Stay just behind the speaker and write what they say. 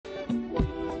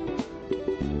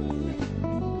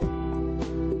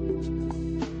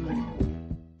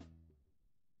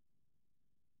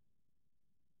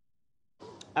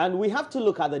And we have to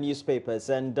look at the newspapers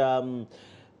and,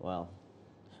 well,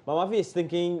 Mama V is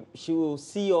thinking she will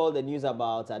see all the news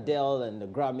about Adele and the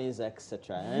Grammys,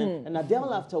 etc. And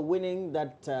Adele, after winning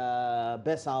that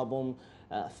best album,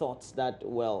 thought that,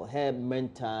 well, her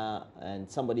mentor and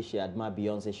somebody she admired,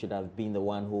 Beyonce, should have been the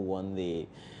one who won the...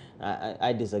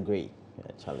 I disagree,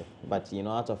 Charlie. But, you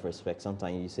know, out of respect,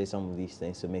 sometimes you say some of these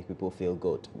things to make people feel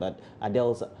good. But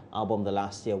Adele's album the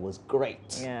last year was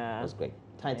great. Yeah. It was great.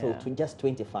 Titled Just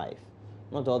 25.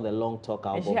 Not all the long talk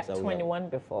albums. And she had 21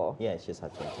 before. Yeah, she's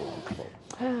had 21 before.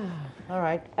 All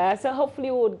right. So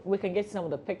hopefully we can get some of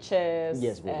the pictures.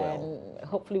 Yes, we will. And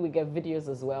hopefully we get videos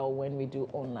as well when we do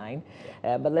online.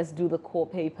 But let's do the core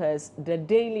papers. The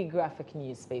Daily Graphic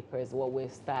newspaper is what we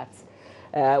start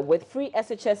with. Free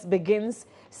SHS begins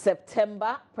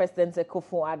September. President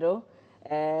Akufo-Addo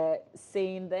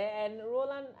saying there, and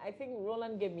Roland, I think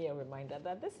Roland gave me a reminder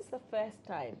that this is the first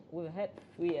time we've had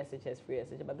free SHS,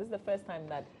 but this is the first time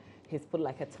that he's put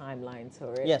like a timeline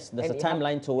to it. Yes, there's a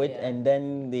timeline to it, and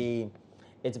then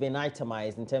it's been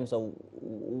itemized in terms of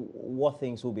what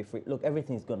things will be free. Look,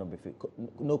 everything's going to be free.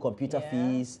 No computer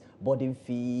fees, boarding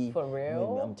fee. For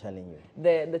real? I'm telling you.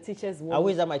 The teachers won't. I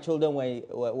wish that my children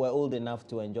were old enough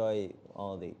to enjoy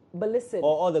all the... But listen...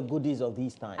 Or all the goodies of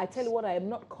these times. I tell you what, I am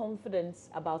not confident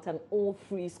about an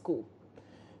all-free school.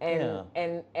 And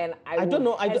I don't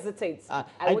know. Hesitate. I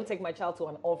won't take my child to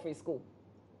an all-free school.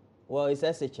 Well, it's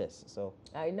SHS, so...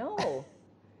 I know.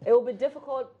 It will be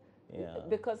difficult... Yeah.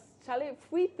 Because Charlie,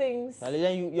 free things. Charlie,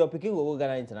 then you're picking with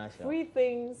Ghana International. Free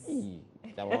things.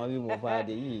 But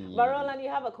Roland, you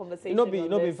have a conversation. No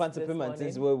be fancy payment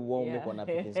since we won't make one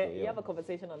application. You have a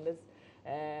conversation on this,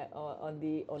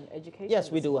 on education.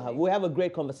 Yes, we do have. We have a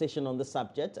great conversation on the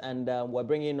subject, and we're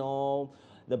bringing all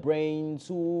the brains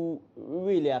who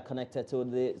really are connected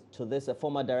to this. A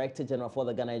former Director General for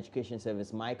the Ghana Education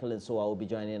Service, Michael Nsoah, will be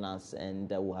joining us, and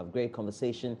we'll have great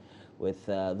conversation with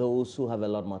those who have a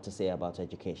lot more to say about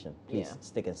education. Please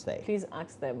stick and stay. Please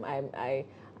ask them.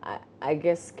 I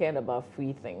get scared about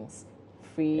free things,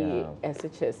 free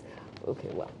SHS. Okay,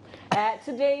 well.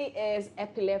 Today is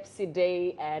Epilepsy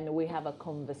Day, and we have a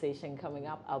conversation coming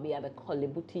up. I'll be at the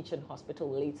Korle Bu Teaching Hospital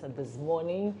later this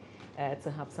morning to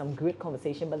have some great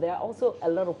conversation. But there are also a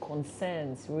lot of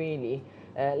concerns, really.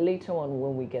 Later on,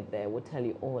 when we get there, we'll tell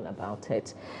you all about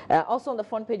it. Also on the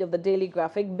front page of the Daily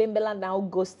Graphic, Bimbilla now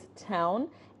ghost town.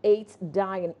 8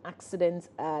 die in accidents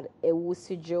at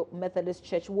Ewusijo Methodist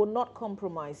Church will not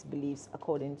compromise beliefs,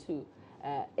 according to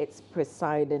its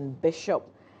presiding bishop.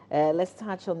 Let's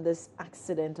touch on this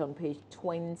accident on page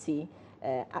 20,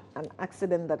 an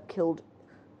accident that killed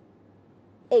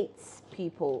 8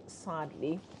 people,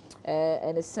 sadly.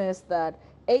 And it says that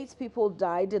 8 people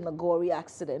died in a gory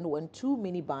accident when 2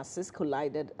 minibuses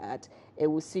collided at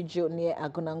Ewusijo near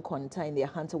Agunankwanta in the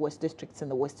Ahanta West districts in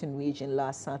the Western region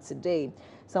last Saturday.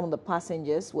 Some of the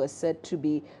passengers were said to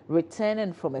be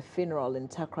returning from a funeral in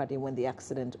Takoradi when the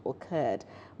accident occurred.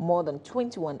 More than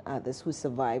 21 others who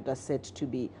survived are said to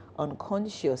be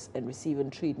unconscious and receiving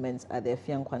treatments at the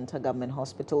Afiankwanta Government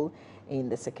Hospital in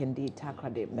the Sekondi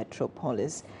Takoradi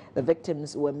metropolis. The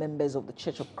victims were members of the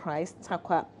Church of Christ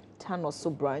Takwa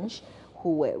Tanoso branch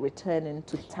who were returning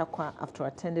to Takwa after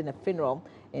attending a funeral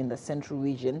in the central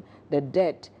region. The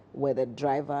dead were the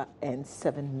driver and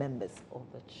 7 members of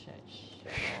the church.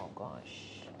 Oh gosh.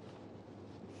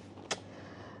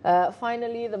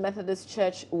 Finally, the Methodist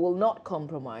Church will not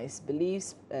compromise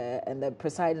beliefs, and the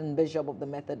presiding bishop of the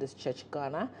Methodist Church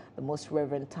Ghana, the Most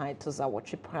Reverend Titus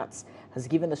Awatri Prats, has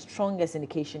given the strongest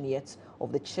indication yet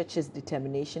of the church's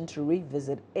determination to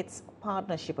revisit its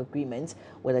partnership agreement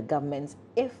with the government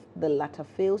if the latter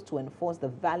fails to enforce the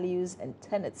values and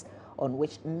tenets on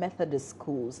which Methodist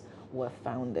schools were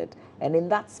founded. And in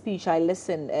that speech I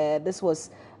listened, this was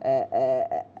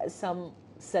some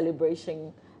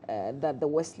celebration that the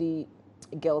Wesley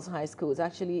Girls High School is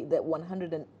actually the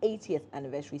 180th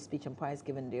anniversary speech and prize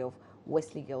given day of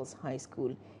Wesley Girls High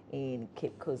School in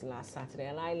Cape Coast last Saturday.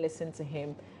 And I listened to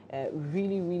him,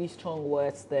 really, really strong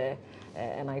words there.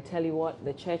 And I tell you what,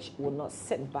 the church will not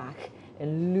sit back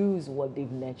and lose what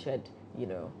they've nurtured, you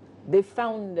know. They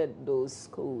founded those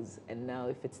schools, and now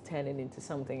if it's turning into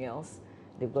something else,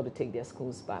 they've got to take their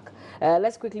schools back.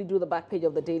 Let's quickly do the back page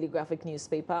of the Daily Graphic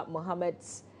newspaper.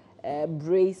 Mohammed's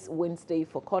brace Wednesday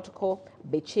for Kotoko,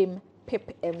 Bechim,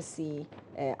 Pip MC,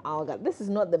 Alga. This is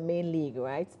not the main league,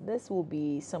 right? This will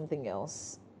be something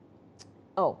else.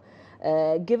 Oh,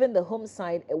 given the home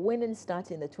side a winning start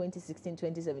in the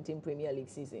 2016-2017 Premier League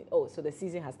season. Oh, so the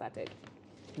season has started.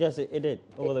 Yes, it did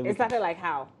over the It weekend. started like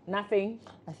how? Nothing.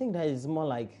 I think that is more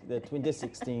like the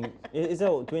 2016. Is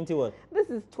it 20 what? This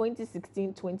is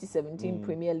 2016, 2017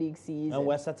 Premier League season. And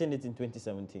we're starting it in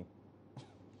 2017.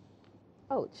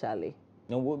 Oh, Charlie.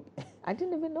 No, I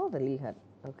didn't even know the league had.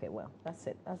 Okay, well, that's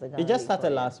it. That's the it just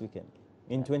started last weekend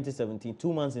in 2017,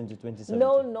 2 months into 2017.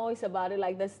 No noise about it.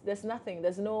 Like there's nothing.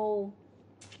 There's no.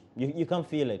 You can't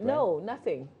feel it, right? No,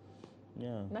 nothing.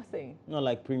 Yeah. Nothing. Not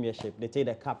like Premiership. They take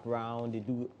the cup round. They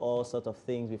do all sorts of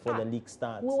things before the league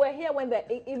starts. We were here when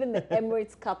even the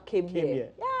Emirates Cup came here.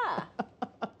 Yeah.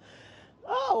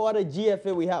 Oh, what a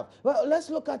GFA we have. Well, let's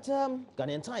look at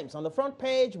Ghanaian Times. On the front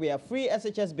page, we have free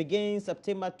SHS begins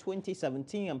September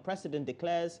 2017 and President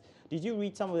declares. Did you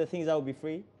read some of the things that will be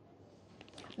free?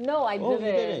 No, I Oh, didn't.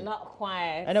 you didn't? Not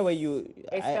quite. Anyway,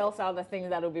 It spells out the things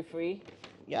that will be free.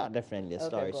 Yeah, definitely a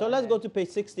story. go So let's ahead. go to page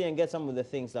 60 and get some of the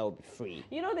things that will be free.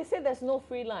 You know, they say there's no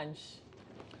free lunch.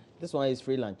 This one is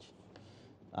free lunch.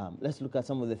 Let's look at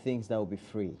some of the things that will be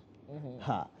free.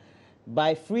 Ha.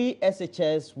 By free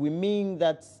SHS, we mean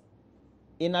that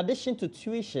in addition to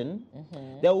tuition,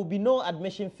 there will be no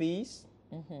admission fees,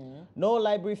 no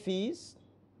library fees,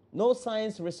 no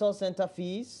science resource center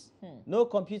fees, no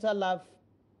computer lab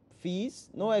fees,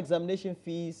 no examination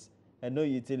fees, and no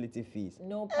utility fees.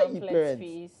 No Hey, pamphlets parents.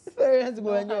 fees. Parents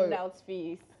go No enjoy. handouts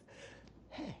fees.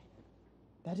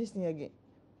 That is thing again.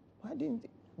 Why didn't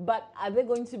But are they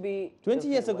going to be 20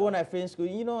 years okay, ago well, when I finished school,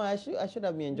 you know, I should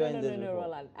have been enjoying No, this. no, before.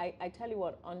 Roland. I tell you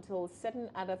what, until certain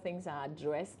other things are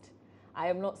addressed, I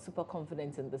am not super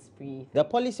confident in this free. The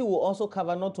policy will also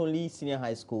cover not only senior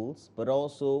high schools, but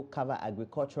also cover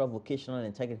agricultural, vocational,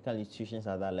 and technical institutions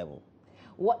at that level.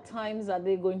 What times are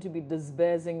they going to be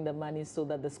disbursing the money so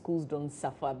that the schools don't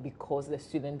suffer because the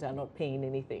students are not paying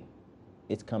anything?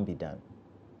 It can be done.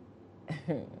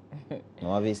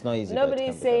 No, it's not easy. Nobody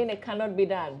is saying it cannot be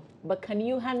done, but can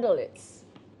you handle it?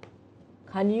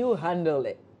 Can you handle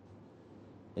it?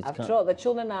 After all, the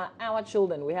children are our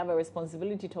children. We have a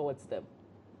responsibility towards them.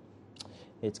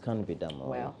 It can be done.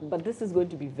 Well, but this is going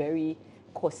to be very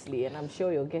costly, and I'm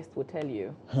sure your guest will tell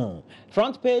you.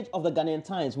 Front page of the Ghanaian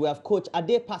Times, we have Coach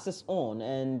Ade passes on,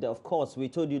 and of course, we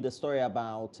told you the story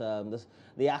about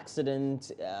the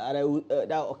accident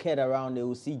that occurred around the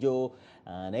Usijo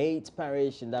and 8th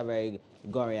Parish in that very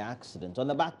gory accident. On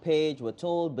the back page, we're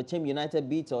told Bachim United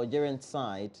beat Algerian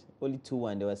side, only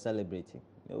 2-1, they were celebrating.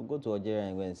 They'll go to Algeria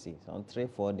and go and see. So on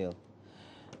 3-4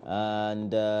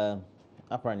 and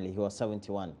apparently he was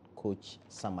 71, Coach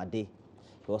Samade.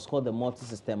 He was called the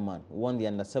multi-system man. Won the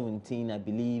under-17, I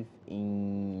believe,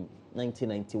 in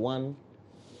 1991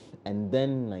 and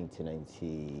then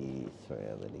 1993,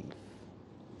 I believe.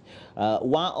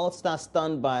 One All-Star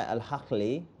stunned by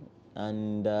Al-Hakli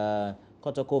and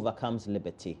Kotoko overcomes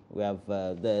Liberty. We have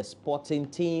the sporting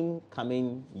team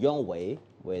coming your way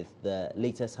with the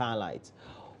latest highlights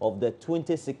of the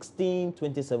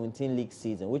 2016-2017 league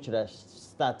season, which would have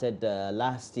started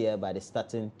last year by the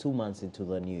starting 2 months into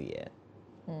the new year.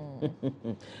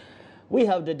 We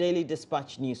have the Daily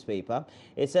Dispatch newspaper.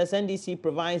 It says NDC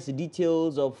provides the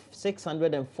details of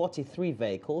 643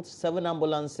 vehicles, 7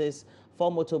 ambulances, 4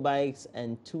 motorbikes,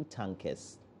 and 2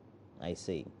 tankers. I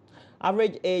see.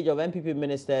 Average age of NPP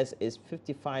ministers is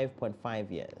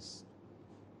 55.5 years.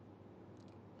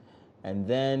 And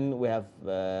then we have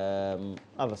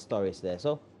other stories there.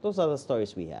 So those are the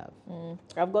stories we have.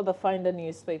 I've got the Finder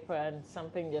newspaper, and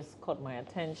something just caught my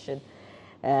attention.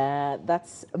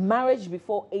 That's marriage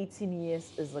before 18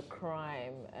 years is a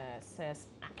crime, says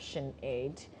Action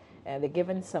Aid. They're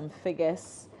given some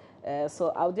figures.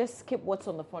 So I'll just skip what's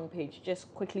on the front page,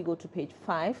 just quickly go to page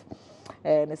 5.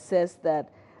 And it says that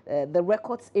the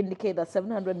records indicate that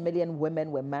 700 million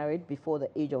women were married before the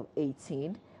age of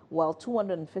 18, while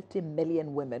 250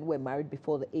 million women were married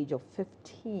before the age of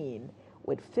 15,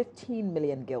 with 15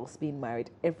 million girls being married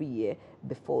every year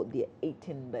before their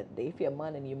 18th birthday. If you're a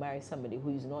man and you marry somebody who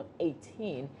is not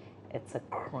 18, it's a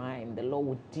crime. The law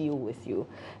will deal with you.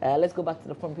 Let's go back to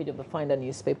the front page of the Finder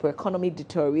newspaper. Economy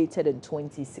deteriorated in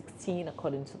 2016,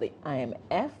 according to the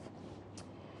IMF.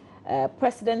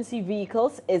 Presidency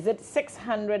vehicles, is it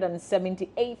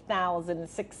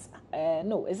 678,006?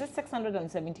 No, is it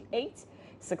 678,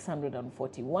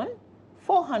 641,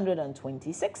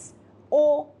 426,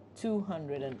 or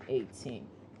 218?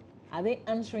 Are they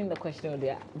answering the question, or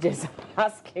they are just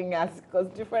asking us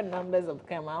because different numbers have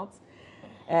come out?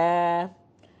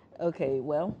 Okay,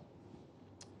 well,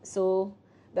 so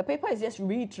the paper is just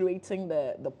reiterating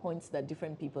the points that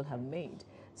different people have made.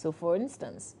 So, for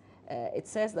instance, it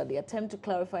says that the attempt to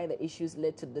clarify the issues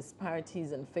led to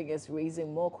disparities in figures,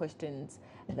 raising more questions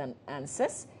than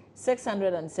answers.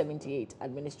 678.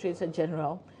 Administrator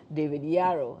General David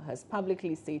Yarrow has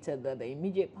publicly stated that the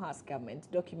immediate past government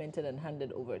documented and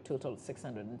handed over a total of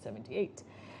 678.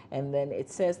 And then it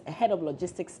says, head of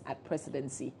logistics at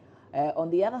presidency. On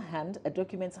the other hand, a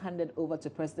document handed over to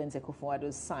President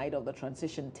Akufo-Addo's side of the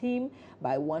transition team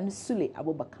by one Sule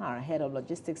Abubakar, head of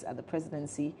logistics at the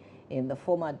presidency in the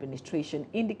former administration,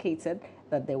 indicated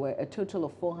that there were a total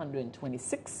of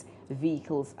 426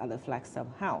 vehicles at the Flagstaff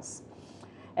House.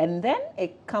 And then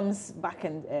it comes back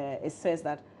and it says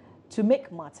that to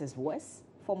make matters worse,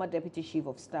 former Deputy Chief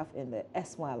of Staff in the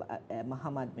Esmail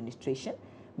Mahama administration,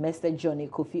 Mr. Johnny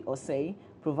Kofi Osei,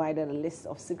 provided a list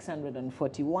of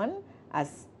 641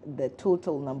 as the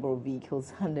total number of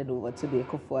vehicles handed over to the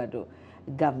Akufo-Addo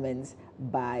government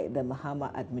by the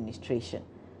Mahama administration.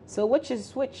 So which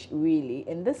is which, really?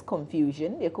 In this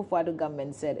confusion, the Akufo-Addo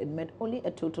government said it meant only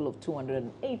a total of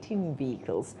 218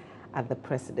 vehicles at the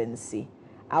presidency.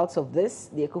 Out of this,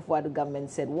 the Akufo-Addo government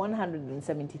said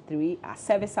 173 are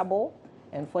serviceable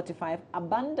and 45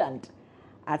 abandoned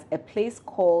at a place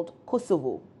called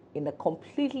Kosovo in a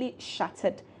completely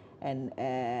shattered and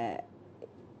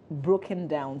broken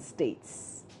down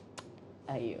states.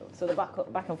 So the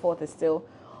back and forth is still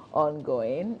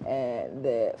ongoing.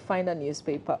 The Finder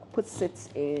newspaper puts it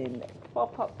in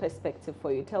proper perspective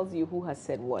for you, tells you who has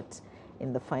said what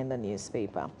in the Finder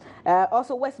newspaper.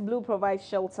 Also, West Blue provides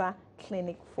shelter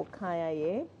clinic for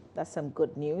Kayaye. That's some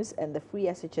good news. And the free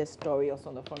SHS story also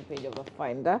on the front page of the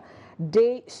Finder.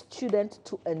 Day student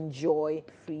to enjoy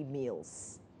free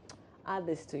meals. Add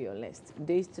this to your list.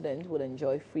 Day student will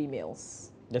enjoy free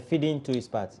meals. The feeding to his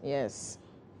part. Yes.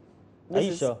 Are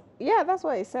you sure? Yeah, that's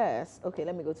what it says. Okay,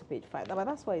 let me go to page 5. But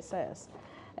that's what it says.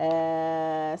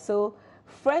 So,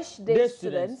 fresh day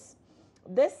students.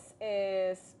 This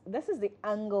is the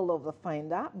angle of the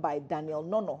Finder by Daniel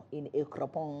Nono in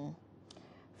Ekropong.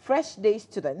 Fresh day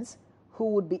students who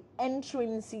would be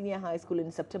entering senior high school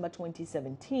in September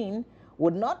 2017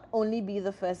 would not only be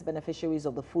the first beneficiaries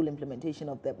of the full implementation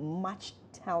of the much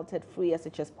touted free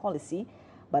SHS policy,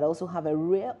 but also have a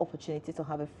rare opportunity to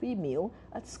have a free meal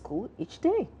at school each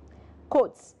day.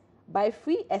 Quotes, by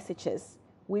free SHS,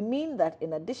 we mean that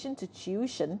in addition to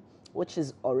tuition, which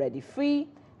is already free,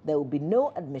 there will be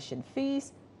no admission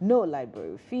fees, no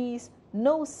library fees,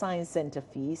 no science center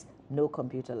fees, no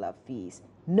computer lab fees,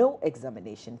 no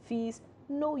examination fees,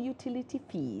 no utility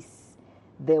fees.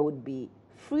 There would be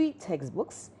free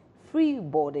textbooks, free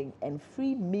boarding, and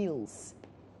free meals.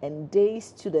 And day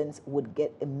students would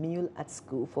get a meal at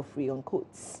school for free on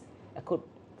quotes. A quote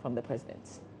from the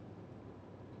president.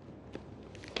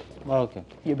 Okay.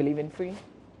 You believe in free?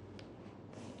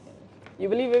 You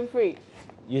believe in free?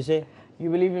 You say? You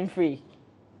believe in free?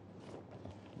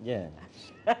 Yeah.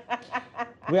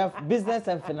 We have Business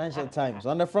and Financial Times.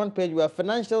 On the front page, we have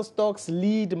financial stocks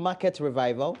lead market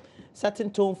revival, setting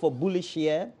tone for bullish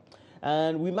year.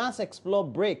 And we must explore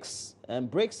BRICS. And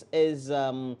BRICS is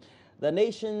the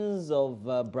nations of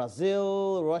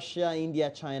Brazil, Russia,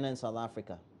 India, China, and South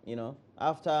Africa. You know,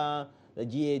 after the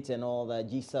G8 and all that,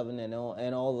 G7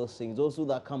 and all those things, those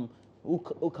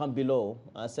who come below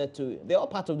are said to, they're all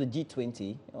part of the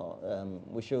G20.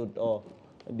 We should all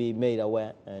be made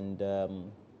aware. And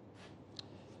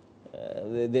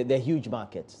they're huge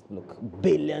markets. Look,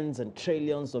 billions and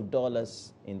trillions of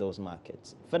dollars in those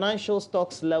markets. Financial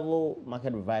stocks level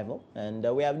market revival. And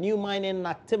we have new mining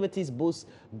activities boost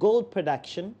gold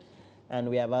production. And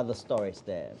we have other stories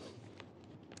there.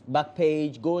 Back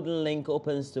page, Golden Link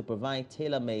opens to provide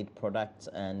tailor-made products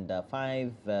and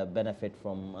 5 benefit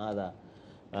from other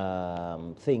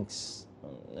things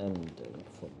and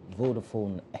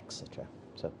Vodafone, etc.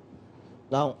 So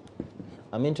now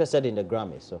I'm interested in the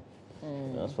Grammys, so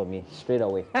that's for me straight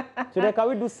away. Today, can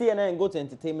we do CNN and go to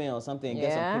entertainment or something and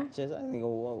get some pictures? I think,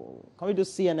 can we do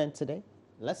CNN today?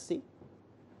 Let's see.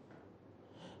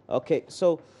 Okay,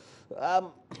 so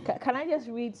can I just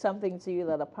read something to you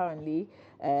that apparently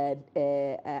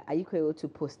Ayiko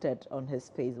Otu posted on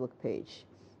his Facebook page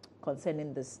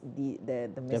concerning the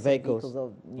missing vehicles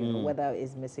of whether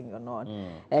it's missing or not.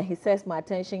 He says, my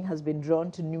attention has been drawn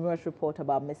to numerous reports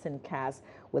about missing cars,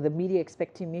 with the media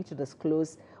expecting me to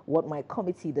disclose what my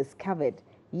committee discovered.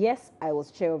 Yes, I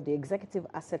was chair of the Executive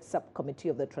Asset Subcommittee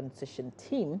of the Transition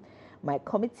Team. My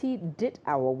committee did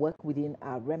our work within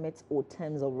our remit or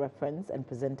terms of reference and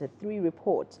presented 3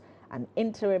 reports, an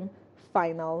interim,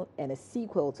 final, and a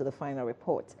sequel to the final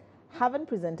report. Having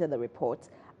presented the report,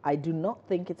 I do not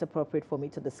think it's appropriate for me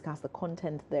to discuss the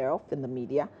content thereof in the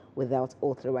media without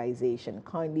authorization.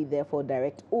 Kindly, therefore,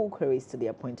 direct all queries to the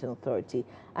appointing authority.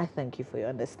 I thank you for your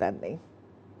understanding.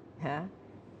 Huh?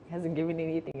 hasn't given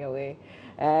anything away.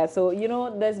 So, you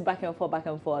know, there's back and forth, back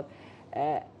and forth.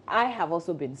 I have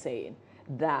also been saying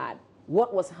that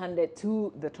what was handed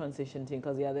to the transition team,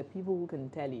 because there are the people who can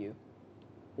tell you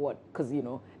what, because, you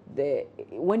know,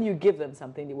 when you give them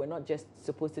something, they were not just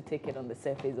supposed to take it on the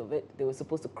surface of it. They were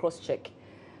supposed to cross-check,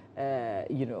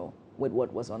 you know, with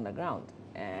what was on the ground.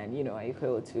 And, you know,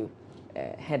 Aiko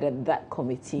headed that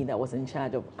committee that was in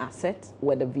charge of assets,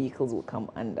 where the vehicles would come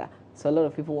under. So a lot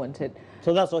of people wanted.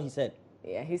 So that's what he said.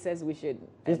 Yeah, he says we should.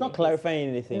 He's not clarifying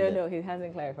anything. No, he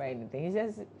hasn't clarified anything.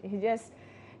 He just.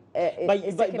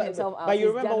 But you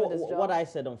remember what I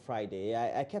said on Friday?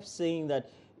 I kept saying that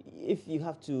if you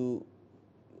have to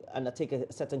undertake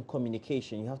a certain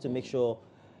communication, you have to make sure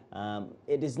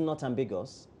it is not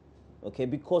ambiguous. Okay,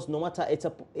 because no matter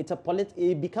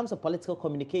it becomes a political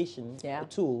communication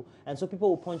tool, and so people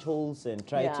will punch holes and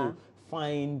try to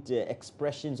find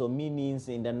expressions or meanings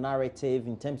in the narrative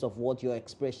in terms of what your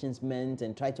expressions meant,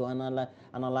 and try to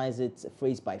analyze it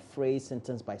phrase by phrase,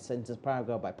 sentence by sentence,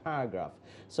 paragraph by paragraph.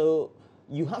 So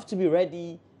you have to be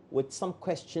ready with some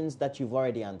questions that you've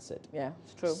already answered. Yeah,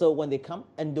 it's true. So when they come,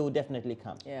 and they'll definitely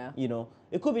come. Yeah. You know,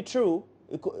 it could be true.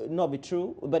 It could not be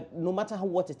true, but no matter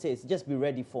what it is, just be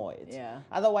ready for it. Yeah.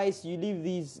 Otherwise, you leave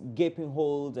these gaping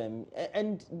holes, and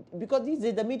because these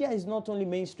days the media is not only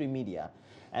mainstream media,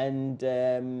 and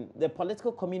the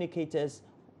political communicators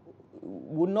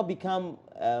would not become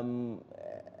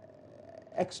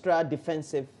extra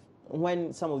defensive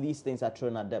when some of these things are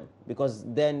thrown at them, because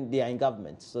then they are in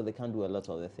government, so they can't do a lot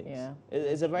of the things. Yeah.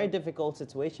 It's a very difficult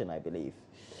situation, I believe.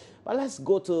 But let's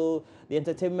go to the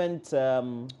entertainment.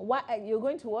 What you're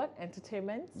going to what?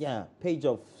 Entertainment? Yeah, page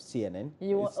of CNN.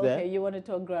 You want to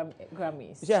talk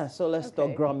Grammys? Yeah, so let's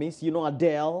talk Grammys. You know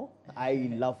Adele.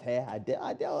 I love her.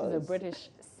 Adele. She's a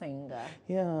British singer.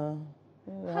 Yeah.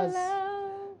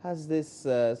 Has this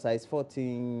size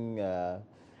 14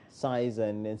 size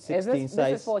and 16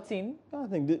 size. This is 14? I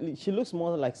think she looks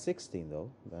more like 16 though.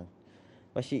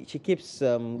 But she keeps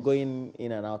going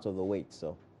in and out of the weight,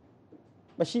 so.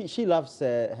 But she loves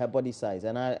her body size,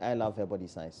 and I love her body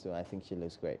size, so I think she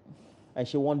looks great. And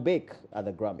she won big at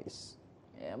the Grammys.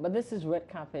 Yeah, but this is red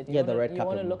carpet. The red carpet. You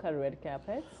want to look at red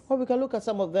carpets? Well, we can look at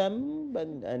some of them, but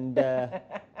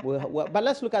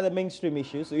let's look at the mainstream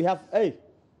issues. So you have, hey,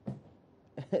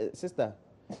 sister,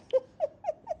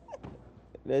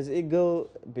 there's eagle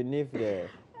beneath the.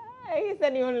 He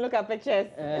said you want to look at pictures.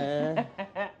 And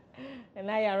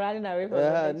now you're running away from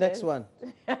the pictures. Next one.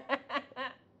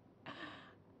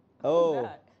 Oh,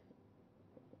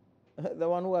 the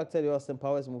one who acted the Austin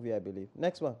Powers movie, I believe.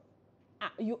 Next one.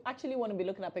 You actually want to be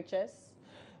looking at pictures?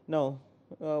 No.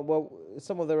 Well,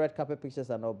 some of the red carpet pictures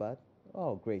are not bad.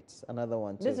 Oh, great. Another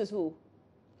one, too. This is who?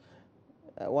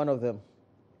 One of them.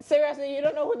 Seriously, you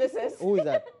don't know who this is? Who is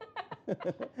that?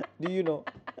 Do you know?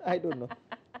 I don't know.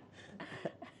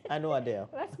 I know Adele.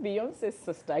 That's Beyonce's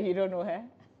sister. You don't know her?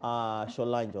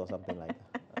 Solange or something like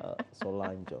that.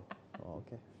 Solange. Oh,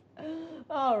 okay.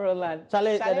 Oh, Roland.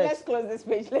 Charlie, let's close this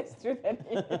page. Let's do the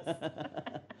news.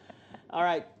 All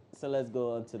right. So let's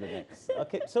go on to the next.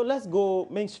 Okay. So let's go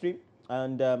mainstream.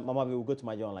 And Mama, we will go to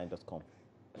myjoyonline.com.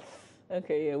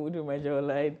 Okay, yeah, we'll do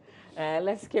MyJoyOnline.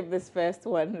 Let's skip this first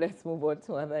one. Let's move on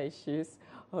to other issues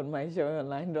on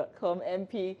myjoyonline.com.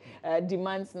 MP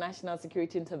demands national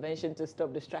security intervention to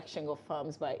stop distraction of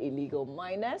farms by illegal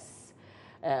miners.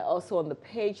 Also on the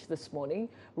page this morning,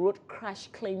 road crash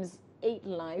claims 8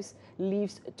 lives,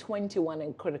 leaves 21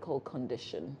 in critical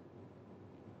condition.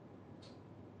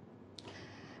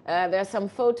 There are some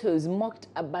photos. Mocked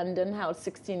abandoned house,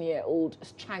 16-year-old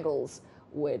struggles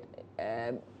with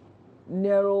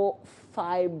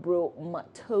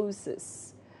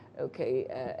neurofibromatosis. Okay,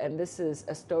 and this is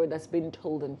a story that's been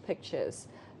told in pictures.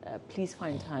 Please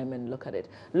find time and look at it.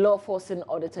 Law forcing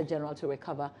Auditor General to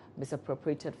recover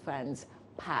misappropriated funds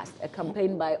passed. A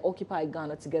campaign by Occupy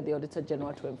Ghana to get the Auditor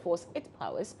General to enforce its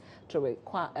powers to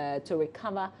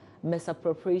recover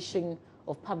misappropriation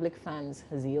of public funds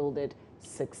has yielded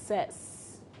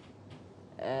success.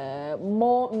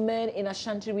 More men in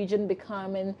Ashanti region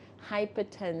becoming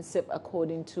hypertensive,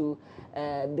 according to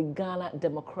the Ghana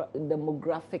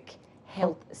Demographic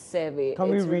Health Survey.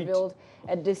 It's revealed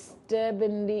a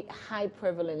disturbingly high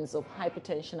prevalence of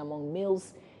hypertension among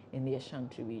males in the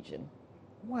Ashanti region.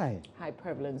 Why? High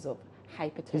prevalence of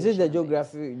hypertension. Is it the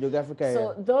geographic area?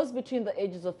 So those between the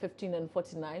ages of 15 and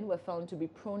 49 were found to be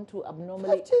prone to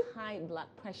abnormally high blood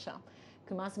pressure.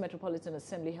 Kumasi Metropolitan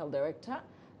Assembly Health Director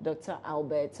Dr.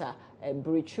 Alberta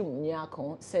Brichum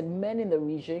Nyakon said men in the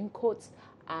region, quotes,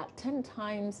 are 10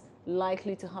 times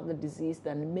likely to have the disease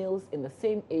than males in the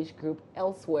same age group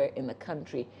elsewhere in the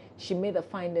country. She made the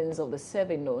findings of the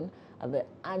survey known at the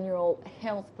annual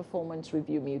Health Performance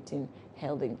Review meeting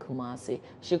held in Kumasi.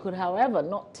 She could, however,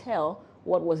 not tell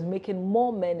what was making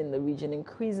more men in the region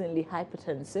increasingly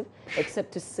hypertensive,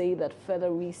 except to say that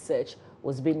further research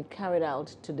was being carried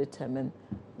out to determine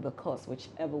the cause.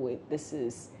 Whichever way, this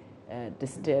is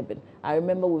disturbing. I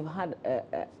remember we've had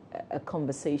a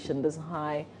conversation, this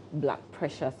high blood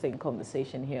pressure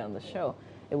conversation here on the show.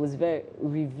 It was very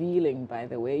revealing, by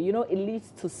the way. You know, it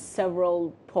leads to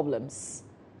several problems.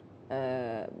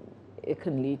 It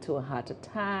can lead to a heart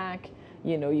attack.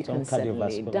 You know, you can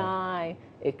suddenly die.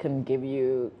 It can give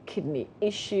you kidney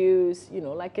issues. You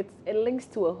know, like it links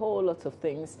to a whole lot of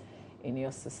things in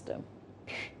your system.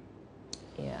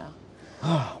 Yeah.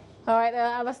 All right,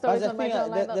 other stories on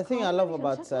the thing I love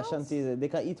about Ashanti is that they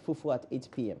can eat fufu at 8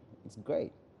 p.m. It's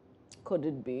great. Could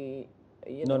it be,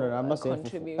 no, I'm not saying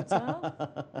contributor?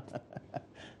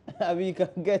 I mean, you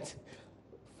can get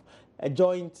a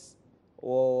joint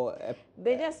or...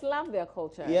 They just love their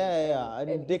culture. Yeah.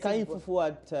 And they can eat fufu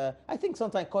at... I think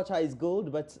sometimes culture is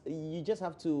good, but you just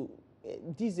have to...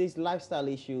 These days, lifestyle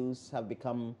issues have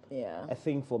become a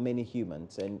thing for many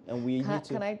humans, and we need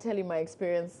to... Can I tell you my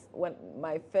experience when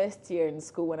my first year in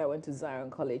school when I went to Zion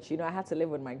College? You know, I had to live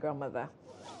with my grandmother,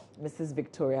 Mrs.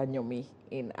 Victoria Nyomi,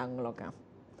 in Angloga.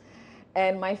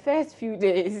 And my first few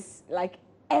days, like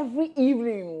every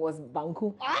evening was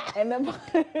banku. And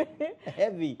the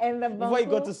heavy. And the banku, before you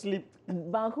go to sleep.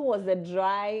 Banku was the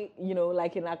dry, you know,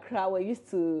 like in Accra, we used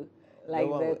to... Like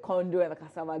the condo and the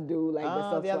cassava dough, like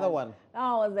the other one.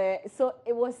 I was there. So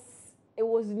it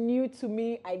was new to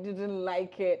me. I didn't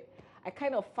like it. I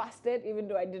kind of fasted, even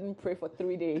though I didn't pray for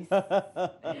 3 days.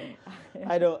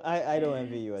 I don't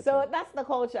envy you at all. So that's the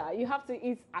culture. You have to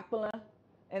eat akpala,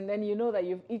 and then you know that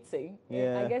you've eaten.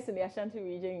 Yeah. I guess in the Ashanti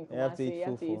region, in Kumasi, you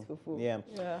have to eat fufu.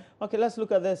 Yeah. Okay, let's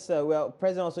look at this. Well,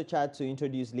 President also tried to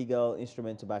introduce legal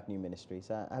instrument to back new ministries.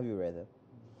 Have you read them?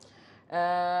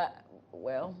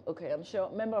 Well, okay, I'm sure.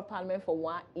 Member of Parliament for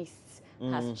Wa East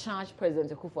has charged President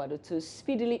Akufo-Addo to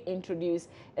speedily introduce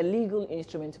a legal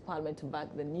instrument to Parliament to back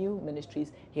the new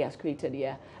ministries he has created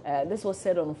here. This was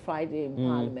said on Friday in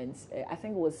Parliament. I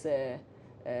think it was Yele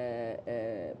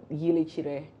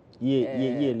Chire.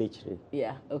 Yele Chire.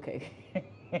 Yeah, okay.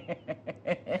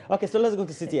 Okay, so let's go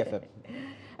to City FM.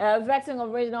 Vetting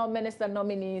of regional minister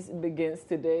nominees begins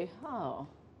today. Oh.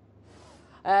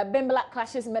 Bimbala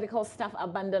clashes medical staff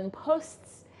abandon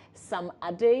posts. Sam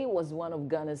Ade was one of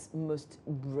Ghana's most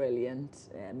brilliant.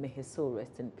 May his soul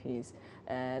rest in peace.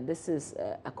 This is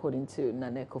according to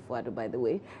Nana Akufo-Addo, by the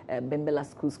way. Bimbala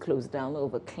schools closed down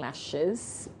over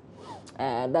clashes.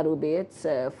 That will be it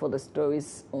for the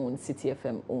stories on City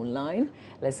FM online.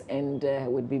 Let's end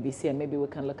with BBC, and maybe we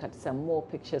can look at some more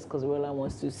pictures because Roland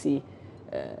wants to see.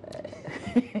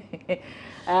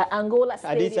 Angola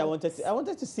Stadium. Aditi, I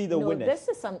wanted to see the winners.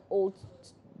 This is an old.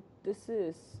 This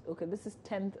is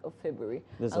 10th of February.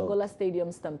 Angola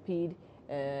Stadium Stampede.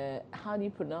 How do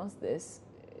you pronounce this?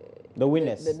 The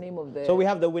winners. The name of the. So we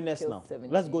have the winners now.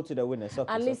 17. Let's go to the winners.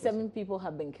 Okay, at least 7 people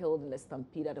have been killed in the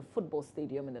stampede at a football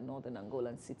stadium in the northern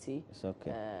Angolan city. It's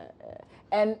okay.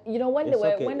 And you know when they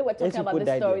were talking about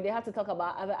this story, they had to talk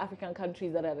about other African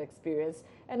countries that had experienced,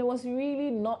 and it was really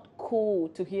not cool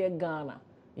to hear Ghana.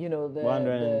 You know, the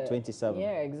 127.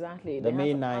 Yeah, exactly. The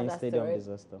May 9 stadium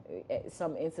disaster.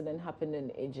 Some incident happened in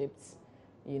Egypt,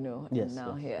 you know, yes, and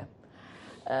now here.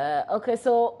 Okay,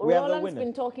 so Roland's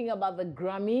been talking about the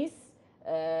Grammys,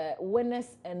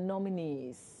 winners and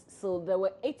nominees. So there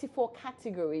were 84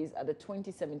 categories at the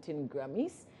 2017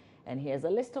 Grammys, and here's a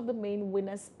list of the main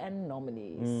winners and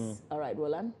nominees. All right,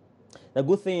 Roland. The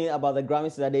good thing about the Grammys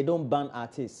is that they don't ban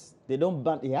artists. They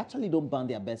actually don't ban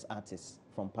their best artists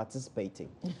from participating.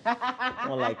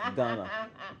 Unlike Ghana.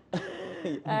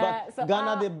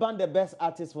 Ghana, they ban the best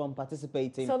artists from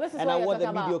participating. So this is and what award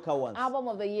you're the mediocre ones. Album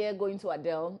of the year going to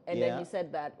Adele, and then he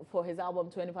said that for his album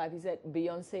 25, he said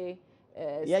Beyonce,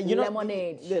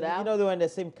 Lemonade. You know they were in the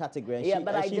same category. Yeah,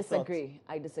 but I disagree.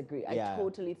 I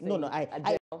totally think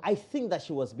I think that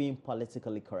she was being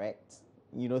politically correct.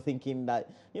 You know, thinking that,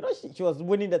 you know, she was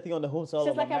winning the thing on the home soil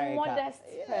of America. She's like a modest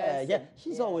person. Yeah,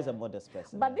 she's always a modest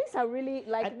person. But these are really,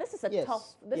 like, this is a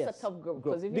tough group.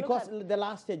 Because the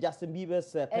last year, Justin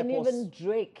Bieber's and even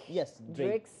Drake. Yes,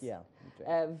 Drake's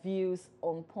views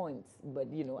on points.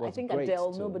 But, you know, I think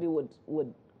Adele, nobody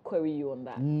would query you on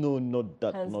that. No, not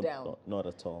that. Hands down. Not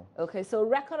at all. Okay, so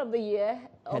record of the year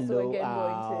also going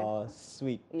to.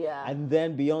 Sweet. Yeah. And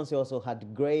then Beyonce also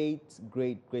had great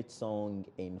song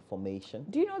Information.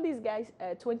 Do you know these guys,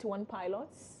 21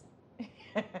 Pilots?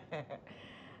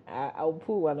 I'll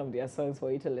put one of their songs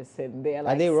for you to listen. They are Are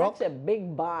like they such rock? a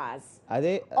big bars. Are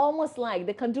they Almost like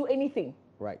they can do anything.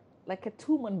 right? Like a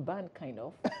two-man band kind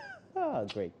of. Ah,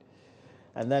 great.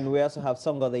 And then we also have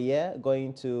Song of the Year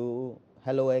going to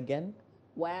Hello Again.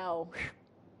 Wow.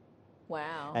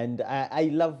 Wow. And I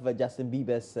love Justin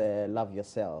Bieber's Love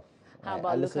Yourself. How I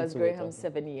about listen Lucas to it Graham, also.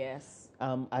 7 years?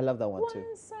 I love that one too.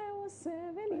 Once I was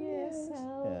 7 years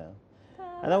old. Yeah.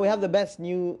 And then we have the best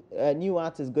new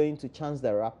artist going to Chance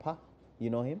the Rapper.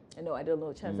 You know him? No, I don't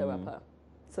know Chance the Rapper.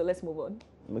 So let's move on.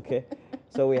 Okay.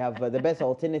 So we have the best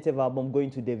alternative album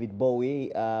going to David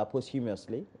Bowie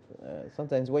posthumously.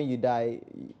 Sometimes when you die,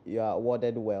 you are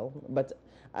awarded well. But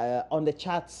on the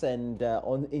charts and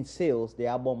in sales, the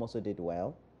album also did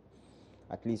well.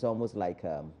 At least almost like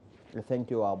a thank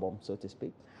you album, so to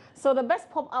speak. So the best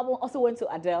pop album also went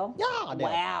to Adele. Yeah, Adele.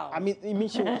 Wow. I mean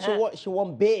she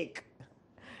won big.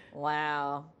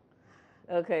 Wow.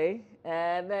 Okay.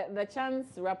 The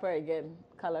Chance Rapper again,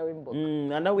 Coloring Book.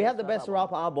 And then we had the best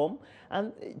rap album,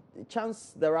 and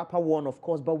Chance the Rapper won, of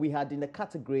course. But we had in the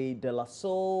category De La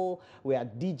Soul, we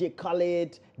had DJ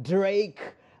Khaled, Drake.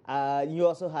 You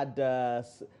also had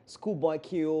Schoolboy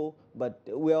Q, but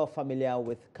we're all familiar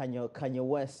with Kanye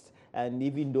West. And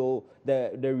even though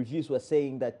the reviews were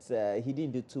saying that he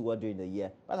didn't do too well during the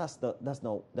year, but that's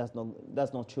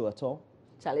not true at all.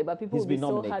 Charlie, but people He's will be been so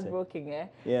nominated. heartbroken, eh?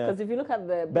 Yeah. Because if you look at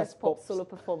the best pop solo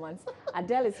performance,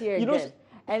 Adele is here You know again.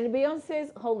 And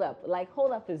Beyonce's Hold Up. Like,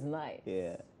 Hold Up is nice.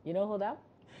 Yeah. You know Hold Up?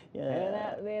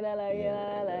 Yeah.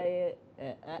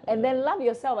 And then Love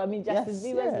Yourself. I mean, Justin Yes,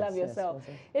 Bieber's yes, Love yes, Yourself.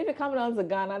 yes, If you come down to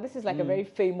Ghana, this is like a very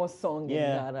famous song in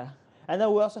Yeah. Ghana. And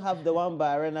then we also have the one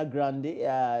by Ariana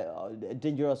Grande,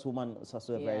 Dangerous Woman. It's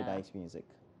also a very Yeah. nice music.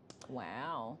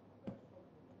 Wow.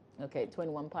 Okay,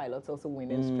 21 Pilots also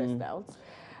winning Stressed Out.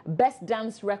 Best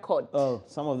dance record. Oh,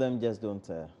 some of them just don't.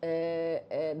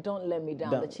 Don't Let Me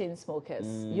Down, the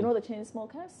Chainsmokers. You know the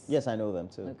Chainsmokers? Yes, I know them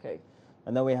too. Okay.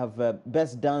 And then we have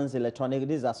Best Dance Electronic.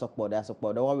 This is Asokbo,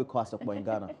 the one we call Asokbo in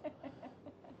Ghana.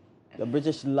 The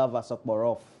British love Asokbo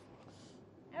off.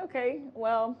 Okay,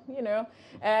 well, you know,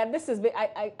 this is,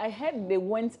 I heard they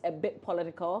went a bit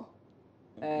political.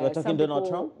 We're talking Donald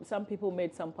Trump? Some people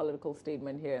made some political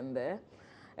statement here and there,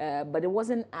 but it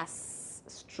wasn't as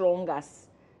strong as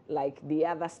like the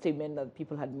other statement that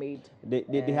people had made.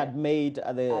 They had made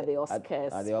at the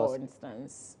Oscars, at the for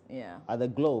instance. Yeah. At the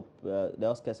Globe, the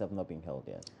Oscars have not been held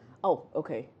yet. Oh,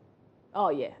 okay. Oh,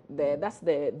 yeah. That's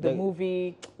the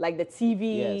movie, like the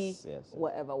TV, yes.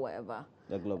 whatever.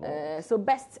 The Globe. So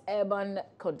best urban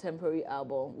contemporary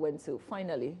album went to,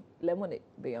 finally, Lemonade,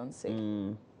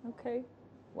 Beyonce. Okay.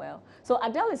 Well, so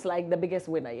Adele is like the biggest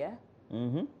winner, yeah?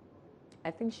 Mm-hmm.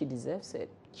 I think she deserves it.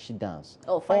 She does.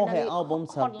 Oh, finally, all her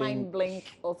albums have Hotline been.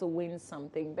 Blink also wins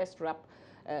something. Best rap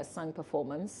song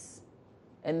performance.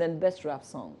 And then best rap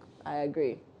song. I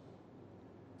agree.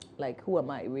 Like, who am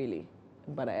I really?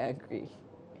 But I agree.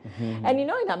 Mm-hmm. And you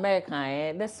know, in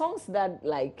America, the songs that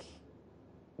like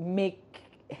make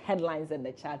headlines in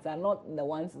the charts are not the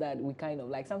ones that we kind of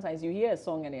like. Sometimes you hear a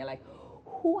song and you're like,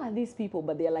 who are these people?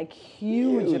 But they're like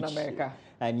huge in America.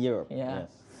 And Europe. Yeah.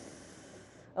 Yes.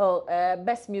 Oh,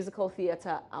 best musical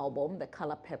theater album, The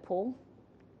Color Purple.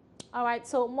 All right,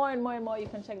 so more and more, you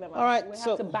can check them out. All right, we have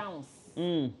so- to bounce.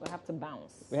 We have to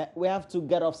bounce. We have to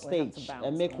get off We have to stage bounce,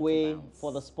 and we make have to way bounce.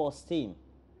 for the sports team.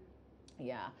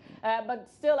 Yeah, but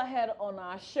still ahead on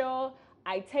our show,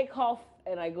 I take off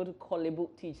and I go to Kolebu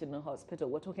Teaching Hospital.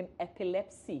 We're talking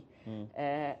epilepsy,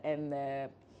 and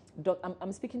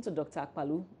I'm speaking to Dr.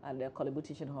 Akpalu at the Kolebu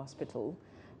Teaching Hospital,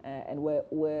 and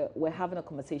we're having a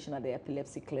conversation at the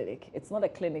epilepsy clinic. It's not a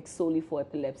clinic solely for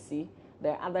epilepsy.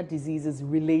 There are other diseases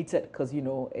related because you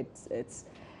know it's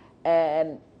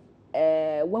and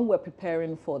when we're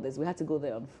preparing for this, we had to go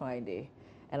there on Friday,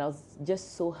 and I was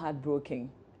just so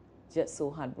heartbroken. Just so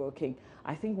heartbroken.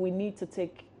 I think we need to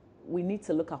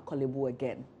look at Kolebu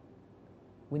again.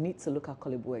 We need to look at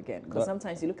Kolebu again. Because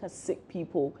sometimes you look at sick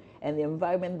people and the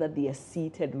environment that they are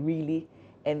seated really,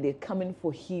 and they're coming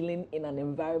for healing in an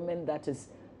environment that is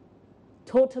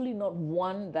totally not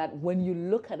one that when you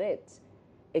look at it,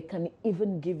 it can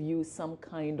even give you some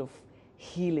kind of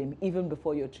healing even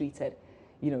before you're treated.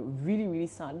 You know, really, really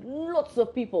sad. Lots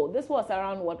of people. This was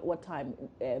around what time?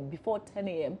 Before 10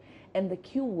 a.m. And the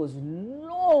queue was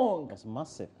long. That's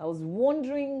massive. I was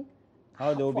wondering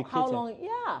How they will be how treated. long.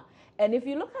 Yeah. And if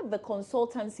you look at the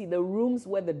consultancy, the rooms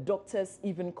where the doctors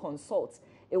even consult,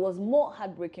 it was more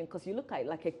heartbreaking because you look at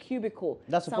like a cubicle.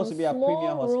 That's supposed some to be a small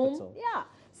premier room, hospital. Yeah.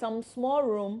 Some small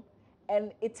room,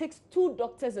 and it takes 2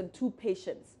 doctors and 2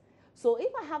 patients. So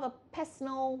if I have a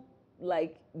personal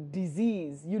like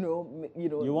disease, you know,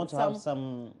 You want to have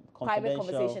some private confidential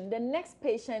conversation. The next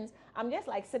patient, I'm just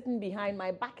like sitting behind,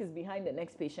 my back is behind the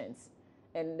next patient,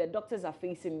 and the doctors are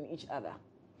facing each other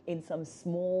in some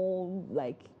small,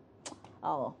 like,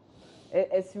 oh,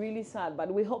 it's really sad,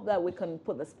 but we hope that we can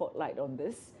put the spotlight on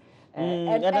this.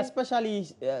 and especially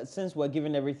since we're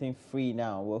giving everything free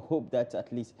now, we hope that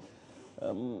at least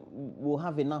we'll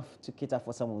have enough to cater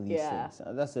for some of these things.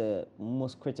 That's the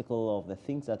most critical of the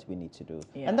things that we need to do.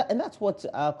 And that's what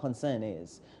our concern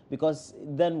is, because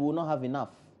then we'll not have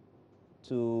enough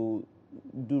to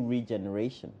do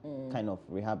regeneration, kind of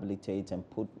rehabilitate and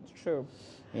put. True.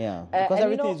 Yeah, because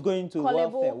everything is going to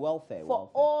welfare. For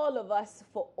all of us,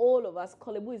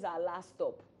 Korle Bu is our last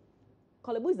stop.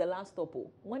 Korle Bu is the last stop.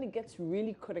 When it gets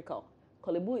really critical,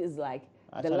 Korle Bu is like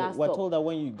the last we're stop. told that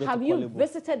when you go to Have Korle you Bu,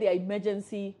 visited the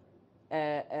emergency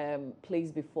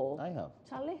place before? I have.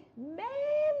 Charlie, man.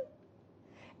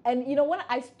 And you know, when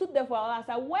I stood there for a while, I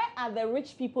said, where are the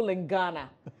rich people in Ghana?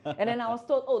 And then I was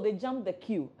told, oh, they jumped the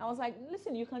queue. I was like,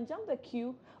 listen, you can jump the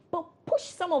queue, but push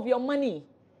some of your money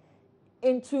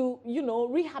into, you know,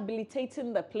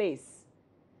 rehabilitating the place.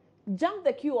 Jump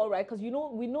the queue, all right, because you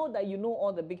know, we know that you know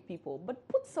all the big people, but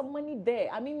put some money there.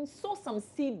 I mean, sow some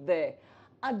seed there.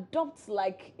 Adopt,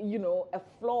 like, you know, a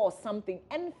floor or something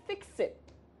and fix it.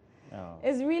 Oh.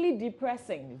 It's really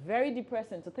depressing, very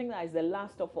depressing to think that it's the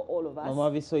last stop for all of us. I'm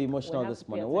obviously so emotional this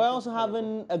morning. We're also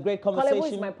having a great Korle Bu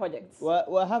conversation. is my project.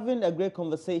 We're having a great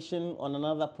conversation on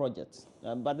another project,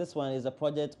 but this one is a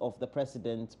project of the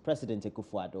President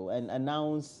Akufo-Addo, and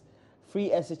announce free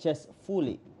SHS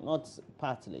fully, not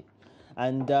partly.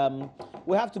 And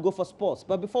we have to go for sports.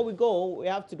 But before we go, we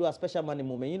have to do a special money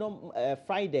moment. You know,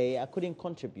 Friday, I couldn't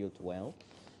contribute well.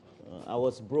 I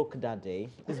was broke that day.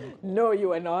 No, you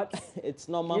were not. It's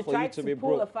normal for you to be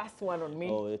broke. You tried to pull a fast one on me.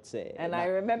 Oh, it's a. And I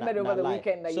remembered over the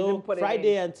weekend that you didn't put it in. So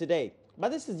Friday and today. But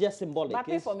this is just symbolic. But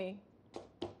pay for me.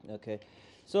 Okay.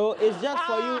 So it's just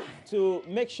for you to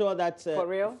make sure that for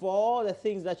real? For all the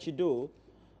things that you do,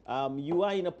 you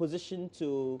are in a position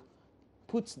to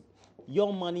put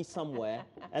your money somewhere.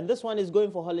 And this one is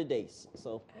going for holidays.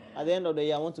 So at the end of the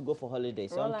year, I want to go for holidays.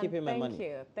 So Roland, I'm keeping my money. Thank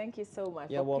you. Thank you so much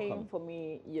You're for welcome. paying for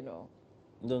me, you know.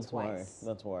 Don't worry.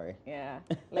 Don't worry. Yeah.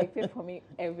 Like pay for me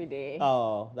every day.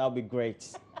 Oh, that would be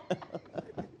great.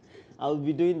 I'll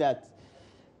be doing that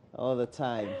all the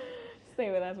time.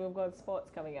 Stay with us. We've got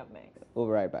sports coming up next. We'll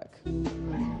be right back.